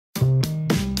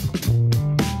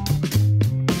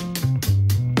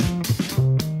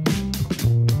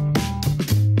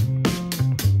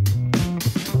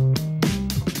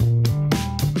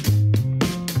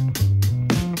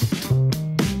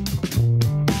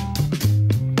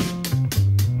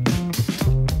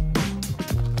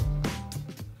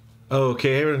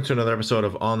Okay, hey, welcome to another episode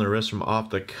of On the Wrist from Off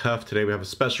the Cuff. Today we have a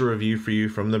special review for you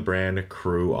from the brand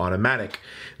Creux Automatiq.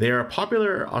 They are a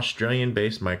popular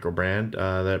Australian-based micro brand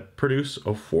that produce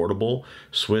affordable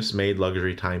Swiss-made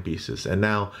luxury timepieces. And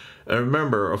now,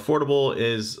 remember, affordable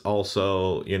is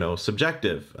also,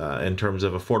 subjective in terms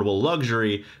of affordable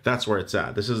luxury. That's where it's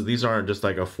at. These aren't just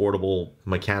like affordable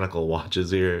mechanical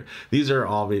watches here. These are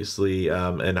obviously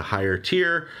in a higher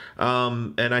tier,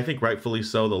 and I think rightfully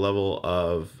so. The level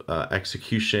of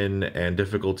execution and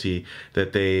difficulty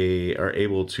that they are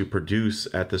able to produce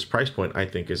at this price point, I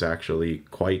think, is actually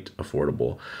quite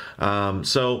affordable.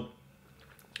 So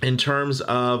in terms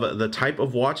of the type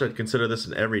of watch, I'd consider this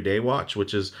an everyday watch,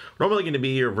 which is normally going to be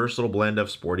your versatile blend of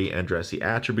sporty and dressy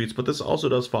attributes, but this also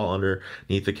does fall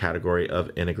underneath the category of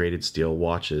integrated steel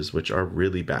watches, which are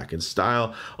really back in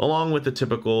style, along with the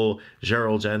typical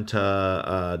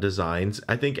Gerald-Genta designs.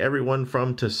 I think everyone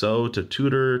from Tissot to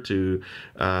Tudor to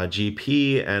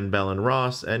GP and Bell &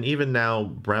 Ross, and even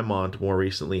now Bremont more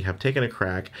recently, have taken a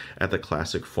crack at the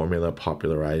classic formula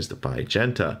popularized by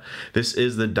Genta. This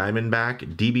is the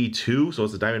Diamondback DB2, so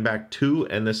it's the Diamondback 2,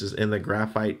 and this is in the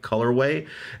graphite colorway.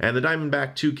 And the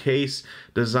Diamondback 2 case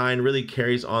design really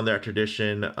carries on that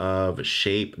tradition of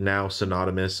shape, now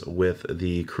synonymous with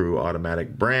the Creux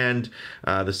Automatiq brand.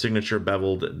 The signature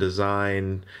beveled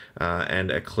design and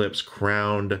eclipse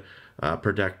crowned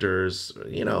protectors,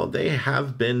 they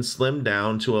have been slimmed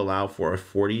down to allow for a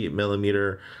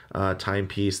 40mm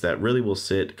timepiece that really will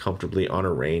sit comfortably on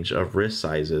a range of wrist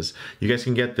sizes. You guys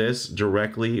can get this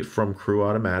directly from Creux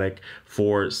Automatiq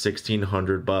for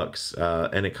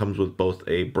 $1,600, and it comes with both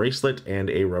a bracelet and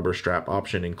a rubber strap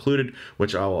option included,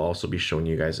 which I will also be showing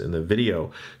you guys in the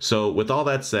video. So with all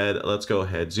that said, let's go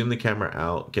ahead, zoom the camera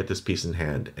out, get this piece in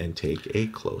hand, and take a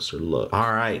closer look.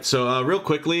 All right, so real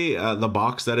quickly, the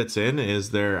box that it's in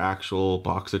is their actual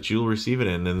box that you'll receive it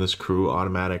in this Creux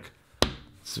Automatiq.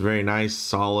 It's very nice,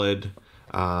 solid.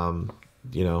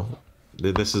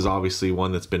 This is obviously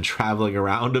one that's been traveling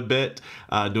around a bit,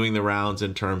 doing the rounds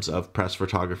in terms of press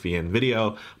photography and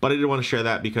video, but I did want to share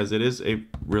that because it is a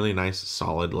really nice,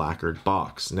 solid lacquered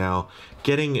box. Now,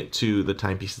 getting to the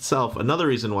timepiece itself, another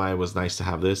reason why it was nice to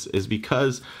have this is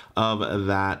because of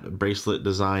that bracelet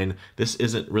design. This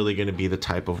isn't really going to be the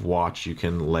type of watch you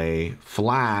can lay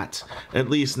flat, at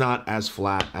least not as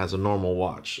flat as a normal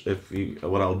watch.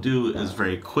 What I'll do is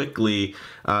very quickly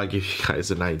give you guys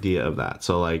an idea of that.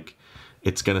 So like,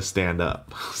 it's gonna stand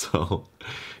up. So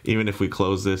even if we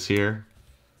close this here,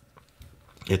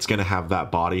 it's gonna have that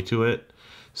body to it.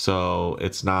 So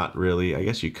it's not really, I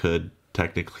guess you could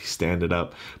technically stand it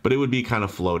up, but it would be kind of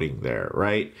floating there,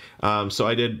 right? So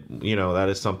I did, that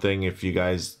is something, if you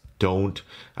guys don't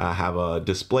have a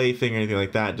display thing or anything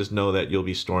like that, just know that you'll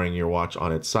be storing your watch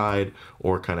on its side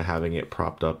or kind of having it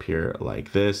propped up here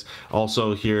like this.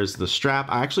 Also, here's the strap.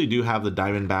 I actually do have the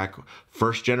Diamondback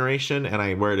first generation, and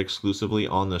I wear it exclusively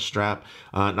on the strap.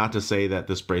 Not to say that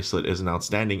this bracelet isn't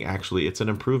outstanding. Actually, it's an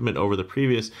improvement over the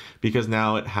previous because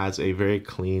now it has a very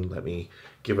clean, let me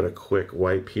give it a quick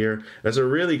wipe here. It's a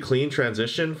really clean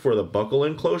transition for the buckle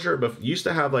enclosure, but used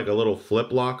to have like a little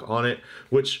flip lock on it,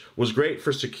 which was great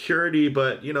for security,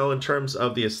 but in terms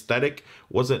of the aesthetic,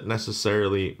 wasn't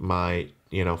necessarily my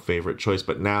favorite choice.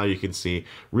 But now you can see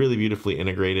really beautifully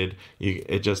integrated.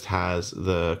 It just has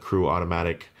the Creux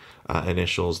Automatiq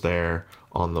initials there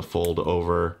on the fold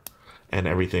over, and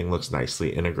everything looks nicely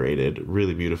integrated,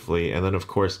 really beautifully. And then of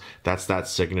course, that's that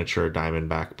signature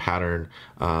Diamondback pattern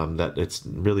that it's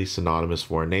really synonymous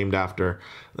for, named after.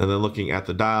 And then looking at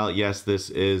the dial, yes, this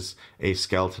is a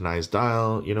skeletonized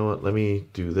dial. You know what, let me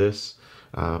do this.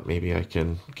 Maybe I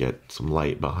can get some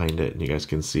light behind it and you guys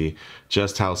can see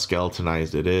just how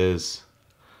skeletonized it is.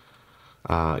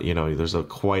 There's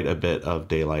quite a bit of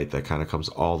daylight that kind of comes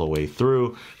all the way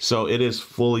through. So it is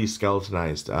fully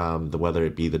skeletonized, whether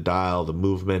it be the dial, the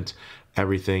movement,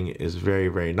 everything is very,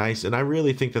 very nice. And I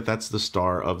really think that that's the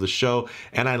star of the show.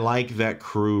 And I like that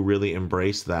Creux really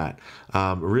embraced that.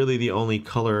 Really the only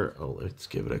color, let's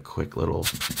give it a quick little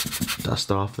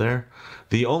dust off there.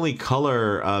 The only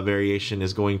color variation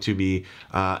is going to be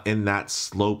in that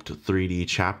sloped 3D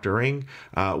chaptering,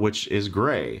 which is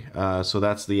gray. So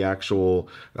that's the actual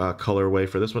colorway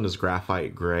for this one, is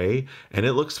graphite gray, and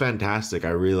it looks fantastic. I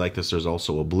really like this. There's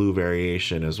also a blue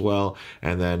variation as well.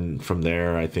 And then from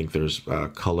there, I think there's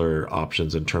color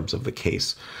options in terms of the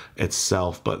case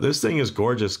itself. But this thing is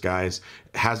gorgeous, guys.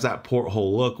 It has that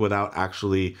porthole look without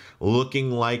actually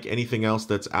looking like anything else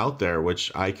that's out there,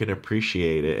 which I can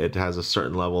appreciate. It has a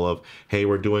certain level of, hey,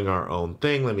 we're doing our own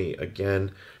thing. Let me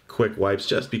again quick wipes,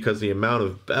 just because the amount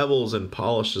of bevels and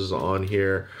polishes on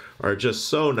here are just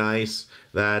so nice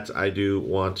that I do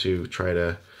want to try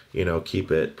to, you know,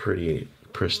 keep it pretty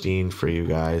pristine for you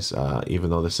guys, even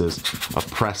though this is a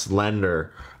pressed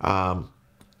lender.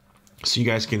 So you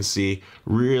guys can see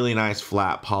really nice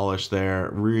flat polish there,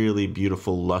 really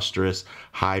beautiful lustrous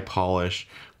high polish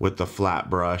with the flat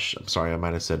brush. I'm sorry, I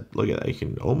might have said, look at that, you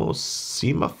can almost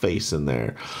see my face in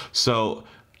there. So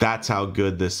that's how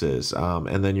good this is.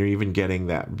 And then you're even getting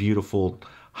that beautiful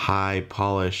high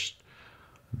polished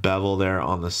bevel there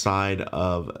on the side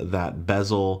of that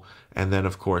bezel, and then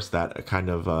of course that kind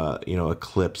of you know,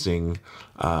 eclipsing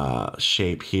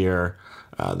shape here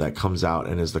that comes out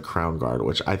and is the crown guard,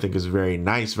 which I think is very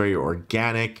nice, very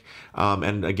organic,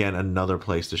 and again, another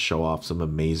place to show off some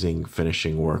amazing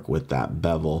finishing work with that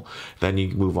bevel. Then you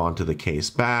move on to the case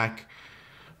back.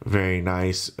 Very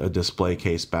nice display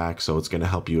case back, so it's going to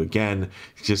help you again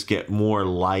just get more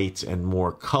light and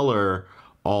more color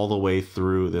all the way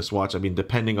through this watch. I mean,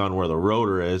 depending on where the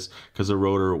rotor is, because the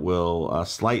rotor will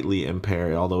slightly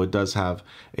impair, although it does have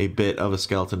a bit of a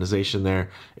skeletonization there,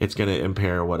 it's going to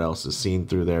impair what else is seen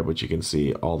through there, but you can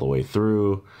see all the way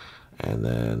through. And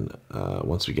then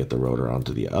once we get the rotor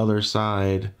onto the other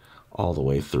side, all the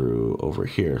way through over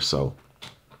here. So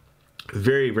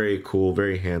very, very cool,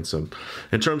 very handsome.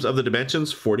 In terms of the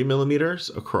dimensions, 40 millimeters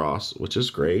across, which is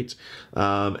great.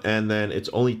 And then it's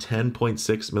only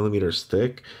 10.6 millimeters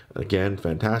thick. Again,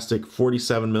 fantastic.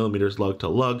 47 millimeters lug to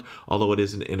lug, although it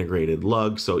is an integrated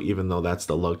lug. So even though that's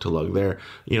the lug to lug there,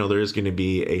 you know, there is going to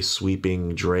be a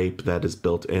sweeping drape that is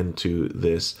built into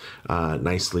this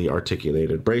nicely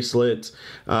articulated bracelet.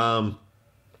 And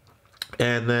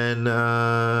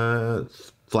then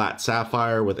flat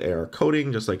sapphire with AR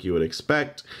coating, just like you would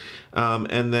expect.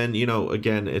 And then, you know,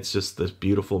 again, it's just this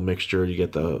beautiful mixture. You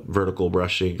get the vertical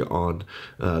brushing on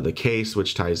the case,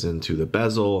 which ties into the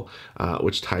bezel,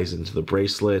 which ties into the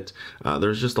bracelet.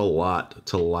 There's just a lot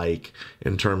to like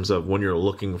in terms of when you're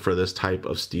looking for this type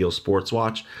of steel sports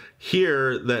watch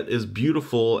here that is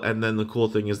beautiful. And then the cool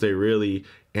thing is they really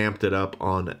amped it up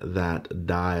on that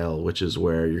dial, which is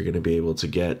where you're going to be able to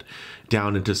get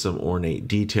down into some ornate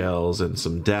details and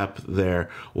some depth there,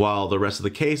 while the rest of the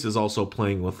case is also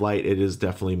playing with light. It is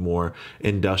definitely more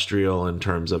industrial in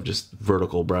terms of just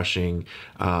vertical brushing,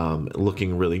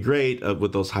 looking really great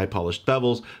with those high polished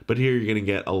bevels. But here you're going to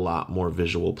get a lot more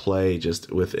visual play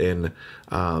just within,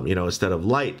 you know, instead of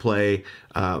light play,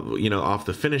 you know, off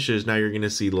the finishes, now you're going to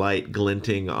see light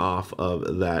glinting off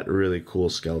of that really cool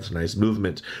skeletonized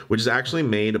movement, which is actually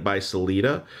made by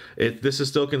Sellita. This is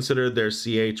still considered their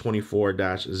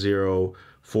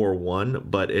CA24-041,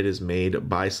 but it is made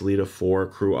by Sellita for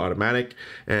Creux Automatiq,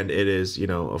 and it is, you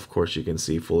know, of course you can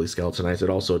see fully skeletonized. It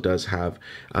also does have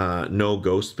no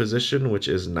ghost position, which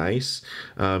is nice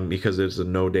because it's a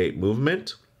no date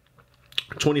movement.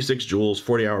 26 joules,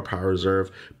 40-hour power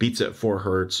reserve, beats at 4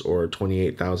 hertz or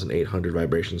 28,800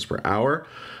 vibrations per hour.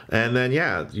 And then,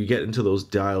 yeah, you get into those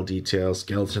dial details,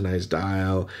 skeletonized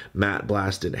dial, matte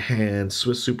blasted hand,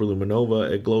 Swiss Superluminova,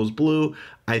 it glows blue.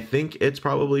 I think it's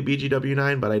probably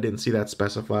BGW9, but I didn't see that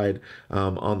specified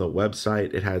on the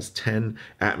website. It has 10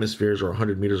 atmospheres or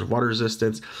 100 meters of water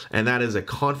resistance, and that is a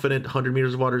confident 100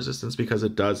 meters of water resistance because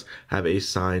it does have a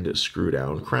signed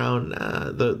screw-down crown.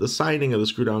 The signing of the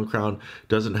screw-down crown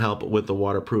doesn't help with the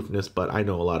waterproofness, but I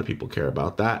know a lot of people care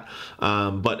about that.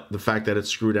 But the fact that it's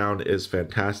screw-down is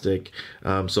fantastic.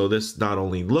 So this not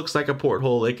only looks like a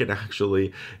porthole, it can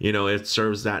actually, you know, it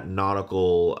serves that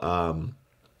nautical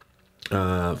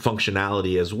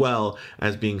functionality as well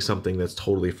as being something that's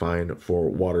totally fine for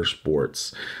water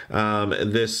sports.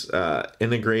 This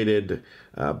integrated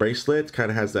bracelet kind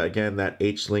of has that, again, that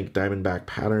H-link Diamondback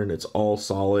pattern. It's all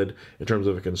solid in terms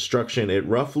of a construction. It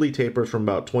roughly tapers from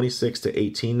about 26 to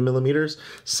 18 millimeters.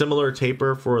 Similar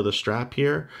taper for the strap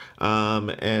here.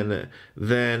 And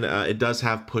then it does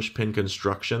have push pin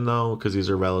construction though, because these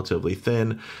are relatively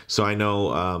thin. So I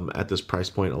know at this price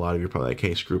point, a lot of you are probably like,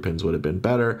 hey, screw pins would have been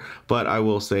better. But I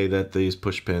will say that these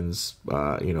push pins,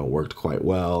 you know, worked quite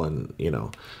well. And, you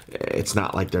know, it's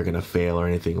not like they're going to fail or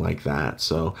anything like that.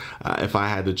 So if I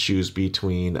had to choose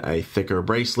between a thicker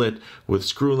bracelet with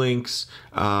screw links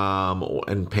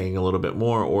and paying a little bit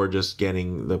more, or just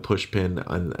getting the push pin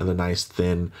and the nice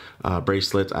thin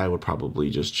bracelet, I would probably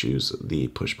just choose the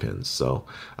push pins. So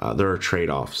there are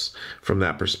trade-offs from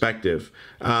that perspective.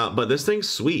 But this thing's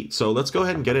sweet. So let's go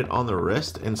ahead and get it on the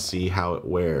wrist and see how it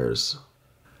wears.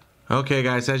 Okay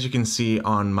guys, as you can see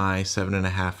on my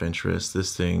 7.5-inch wrist,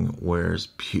 this thing wears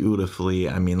beautifully.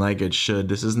 I mean, like it should.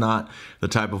 This is not the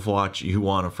type of watch you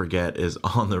want to forget is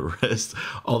on the wrist.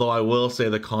 Although I will say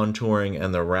the contouring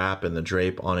and the wrap and the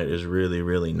drape on it is really,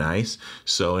 really nice.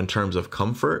 So in terms of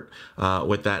comfort,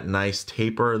 with that nice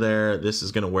taper there, this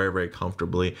is going to wear very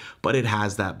comfortably, but it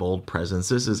has that bold presence.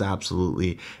 This is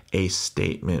absolutely a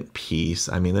statement piece.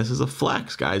 I mean, this is a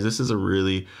flex, guys. This is a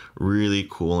really, really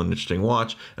cool and interesting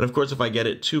watch. And of course, if I get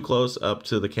it too close up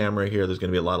to the camera here, there's going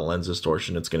to be a lot of lens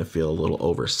distortion. It's going to feel a little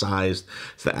oversized.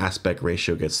 So the aspect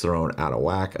ratio gets thrown out of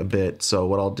whack a bit. So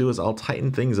what I'll do is I'll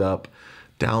tighten things up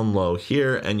down low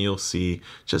here, and you'll see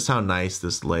just how nice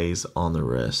this lays on the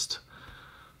wrist.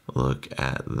 Look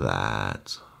at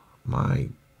that. My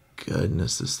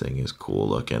goodness, this thing is cool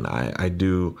looking. I'll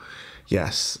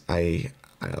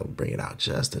bring it out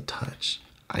just a touch.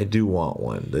 I do want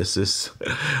one. This is,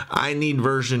 I need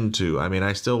version 2. I mean,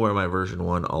 I still wear my version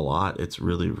 1 a lot. It's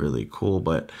really, really cool,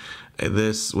 but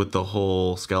this with the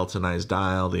whole skeletonized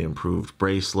dial, the improved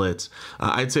bracelets,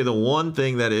 I'd say the one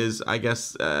thing that is, I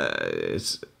guess,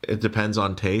 it depends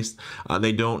on taste.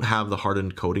 They don't have the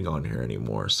hardened coating on here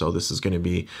anymore. So this is going to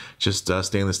be just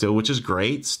stainless steel, which is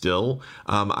great still.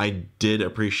 I did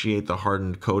appreciate the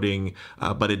hardened coating,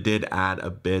 but it did add a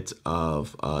bit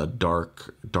of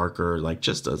darker, like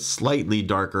just a slightly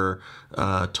darker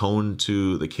tone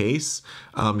to the case.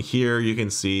 Here you can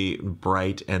see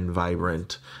bright and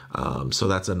vibrant. So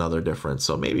that's another difference.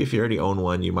 So maybe if you already own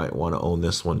one, you might want to own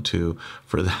this one too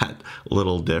for that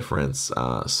little difference.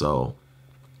 So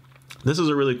this is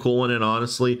a really cool one, and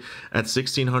honestly, at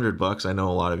 $1,600, I know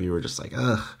a lot of you are just like,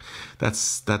 ugh,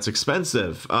 that's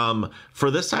expensive. For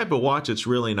this type of watch, it's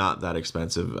really not that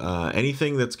expensive.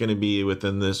 Anything that's going to be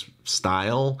within this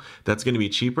style that's going to be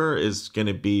cheaper is going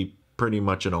to be pretty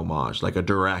much an homage, like a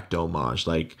direct homage,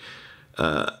 like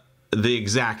the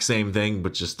exact same thing,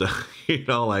 but just you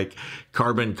know, like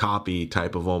carbon copy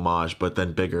type of homage, but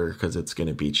then bigger because it's going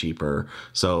to be cheaper.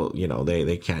 So you know,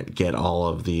 they can't get all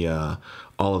of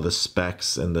the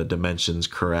specs and the dimensions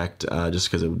correct, just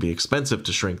because it would be expensive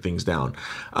to shrink things down.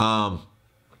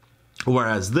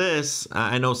 Whereas this,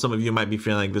 I know some of you might be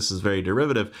feeling like this is very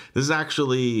derivative. This is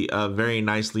actually very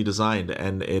nicely designed,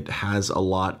 and it has a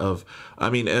lot of, I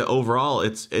mean, overall,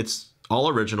 it's all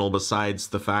original, besides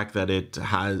the fact that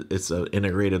it's an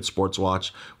integrated sports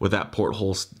watch with that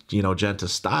porthole, you know, Genta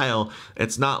style.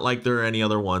 It's not like there are any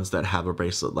other ones that have a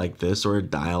bracelet like this or a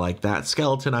dial like that.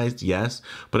 Skeletonized, yes,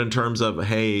 but in terms of,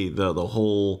 hey, the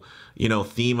whole, you know,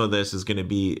 theme of this is going to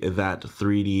be that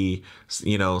 3D,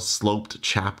 you know, sloped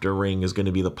chapter ring is going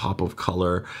to be the pop of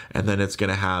color, and then it's going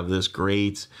to have this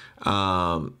great,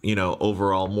 you know,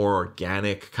 overall more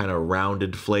organic kind of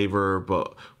rounded flavor,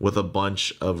 but with a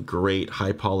bunch of great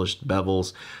high polished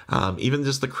bevels. Even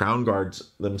just the crown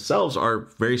guards themselves are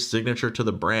very signature to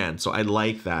the brand, so I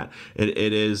like that. It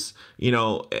is, you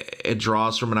know, it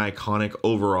draws from an iconic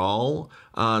overall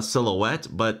silhouette,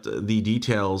 but the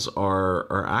details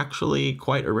are actually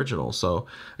quite original. So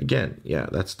again, yeah,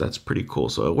 that's pretty cool.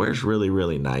 So it wears really,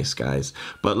 really nice, guys.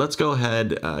 But let's go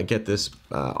ahead, get this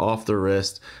off the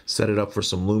wrist, set it up for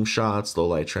some loom shots, low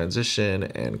light transition,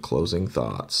 and closing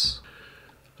thoughts.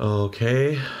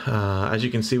 Okay, as you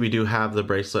can see, we do have the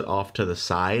bracelet off to the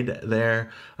side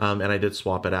there, and I did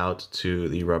swap it out to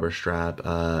the rubber strap.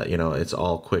 You know, it's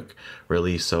all quick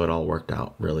release, so it all worked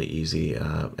out really easy,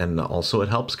 and also it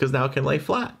helps because now it can lay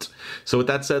flat. So with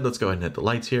that said, let's go ahead and hit the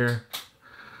lights here.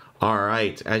 All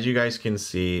right, as you guys can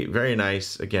see, very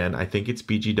nice. Again, I think it's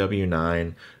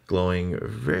BGW9, glowing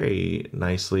very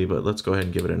nicely, but let's go ahead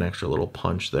and give it an extra little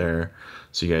punch there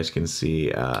so you guys can see.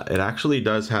 It actually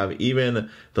does have even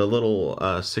the little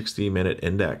 60-minute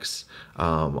index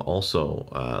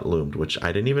also loomed, which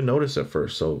I didn't even notice at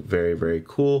first. So very, very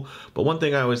cool. But one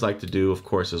thing I always like to do, of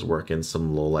course, is work in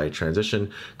some low light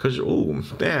transition, because, ooh,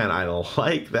 man, I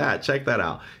like that. Check that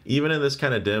out. Even in this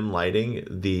kind of dim lighting,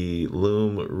 the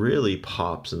loom really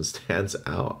pops and stands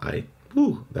out.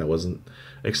 That wasn't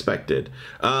expected.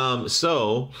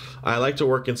 So I like to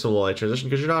work in some low light transition,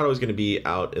 because you're not always going to be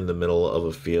out in the middle of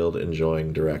a field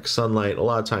enjoying direct sunlight. A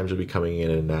lot of times you'll be coming in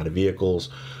and out of vehicles,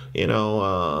 you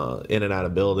know, in and out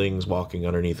of buildings, walking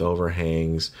underneath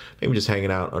overhangs, maybe just hanging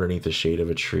out underneath the shade of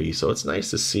a tree. So it's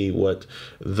nice to see what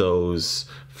those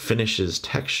finishes,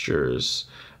 textures,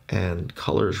 and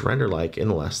colors render like in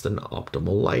less than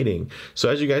optimal lighting. So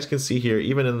as you guys can see here,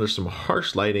 even under some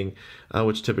harsh lighting,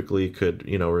 which typically could,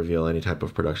 you know, reveal any type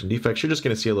of production defects. You're just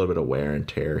going to see a little bit of wear and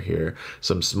tear here,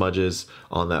 some smudges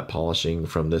on that polishing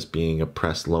from this being a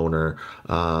pressed loner.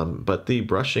 But the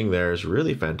brushing there is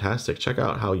really fantastic. Check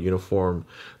out how uniform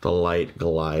the light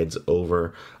glides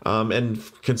over. And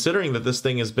considering that this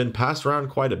thing has been passed around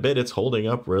quite a bit, it's holding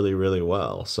up really, really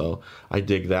well. So I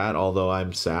dig that, although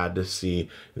I'm sad to see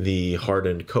the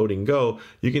hardened coating go.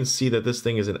 You can see that this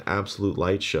thing is an absolute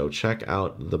light show. Check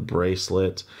out the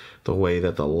bracelet, the way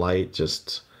that the light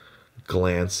just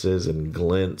glances and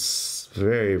glints.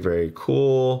 Very, very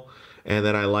cool. And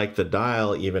then I like the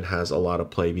dial even has a lot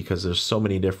of play because there's so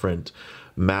many different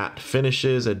matte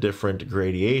finishes at different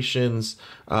gradations.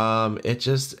 It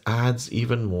just adds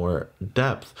even more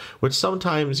depth, which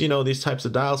sometimes, you know, these types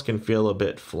of dials can feel a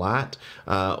bit flat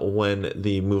when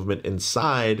the movement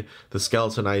inside the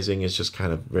skeletonizing is just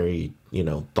kind of very, you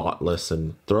know, thoughtless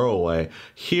and throwaway.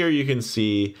 Here you can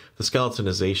see the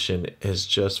skeletonization is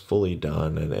just fully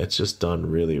done, and it's just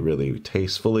done really, really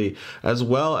tastefully, as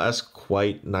well as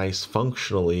quite nice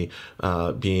functionally,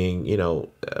 being, you know,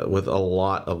 with a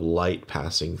lot of light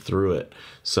passing through it.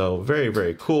 So very,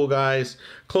 very cool, guys.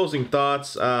 Closing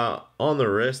thoughts on the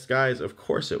wrist, guys. Of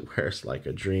course it wears like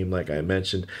a dream, like I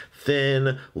mentioned.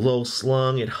 Thin, low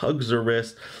slung, it hugs the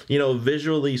wrist, you know,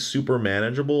 visually super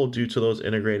manageable due to those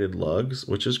integrated lugs,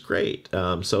 which is great.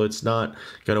 So it's not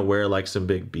gonna wear like some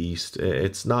big beast.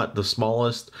 It's not the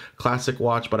smallest classic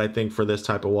watch, but I think for this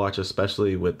type of watch,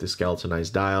 especially with the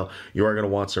skeletonized dial, you are gonna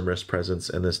want some wrist presence,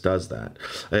 and this does that.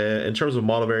 In terms of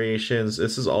model variations,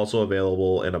 this is also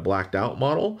available in a blacked out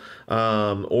model,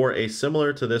 or a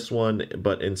similar to this one,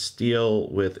 but in steel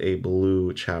with a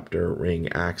blue chapter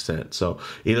ring accent. So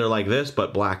either like this,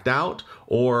 but blacked out,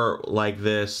 or like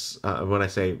this, when I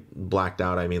say blacked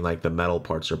out, I mean like the metal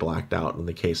parts are blacked out in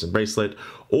the case and bracelet,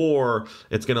 or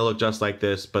it's gonna look just like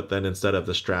this, but then instead of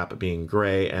the strap being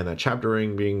gray and the chapter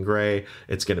ring being gray,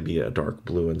 it's gonna be a dark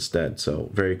blue instead. So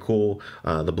very cool.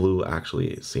 The blue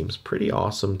actually seems pretty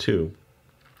awesome too.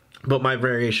 But my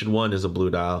variation one is a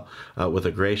blue dial with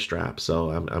a gray strap,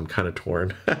 so I'm kind of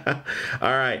torn. All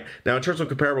right, now in terms of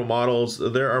comparable models,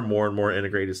 there are more and more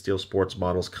integrated steel sports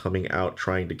models coming out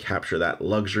trying to capture that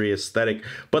luxury aesthetic,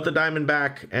 but the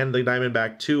Diamondback and the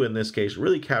Diamondback 2 in this case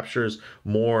really captures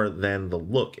more than the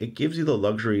look. It gives you the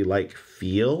luxury-like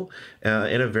feel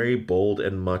in a very bold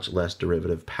and much less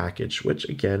derivative package, which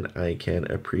again, I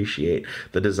can appreciate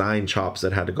the design chops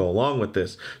that had to go along with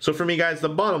this. So for me, guys, the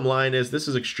bottom line is this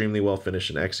is extremely well finished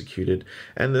and executed,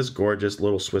 and this gorgeous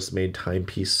little Swiss made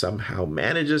timepiece somehow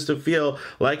manages to feel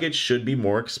like it should be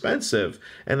more expensive,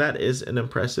 and that is an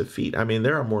impressive feat. I mean,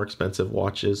 there are more expensive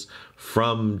watches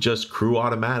from just Creux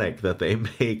Automatic that they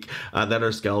make that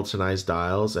are skeletonized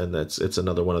dials, and it's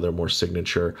another one of their more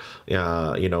signature,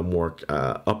 you know, more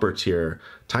upper tier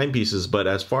timepieces. But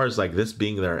as far as like this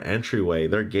being their entryway,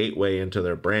 their gateway into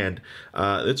their brand,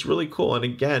 it's really cool. And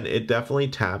again, it definitely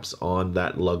taps on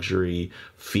that luxury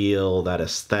feel, that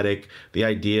aesthetic, the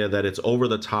idea that it's over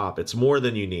the top. It's more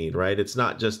than you need, right? It's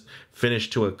not just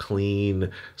finished to a clean,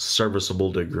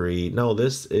 serviceable degree. No,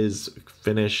 this is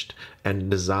finished and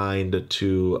designed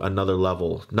to another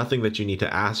level. Nothing that you need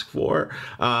to ask for,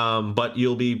 but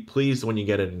you'll be pleased when you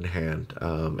get it in hand.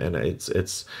 And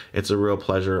it's a real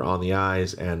pleasure on the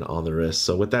eyes and on the wrist.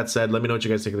 So with that said, let me know what you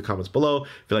guys think in the comments below.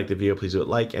 If you like the video, please do it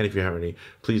like, and if you have any,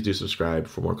 please do subscribe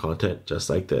for more content just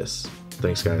like this.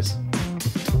 Thanks, guys.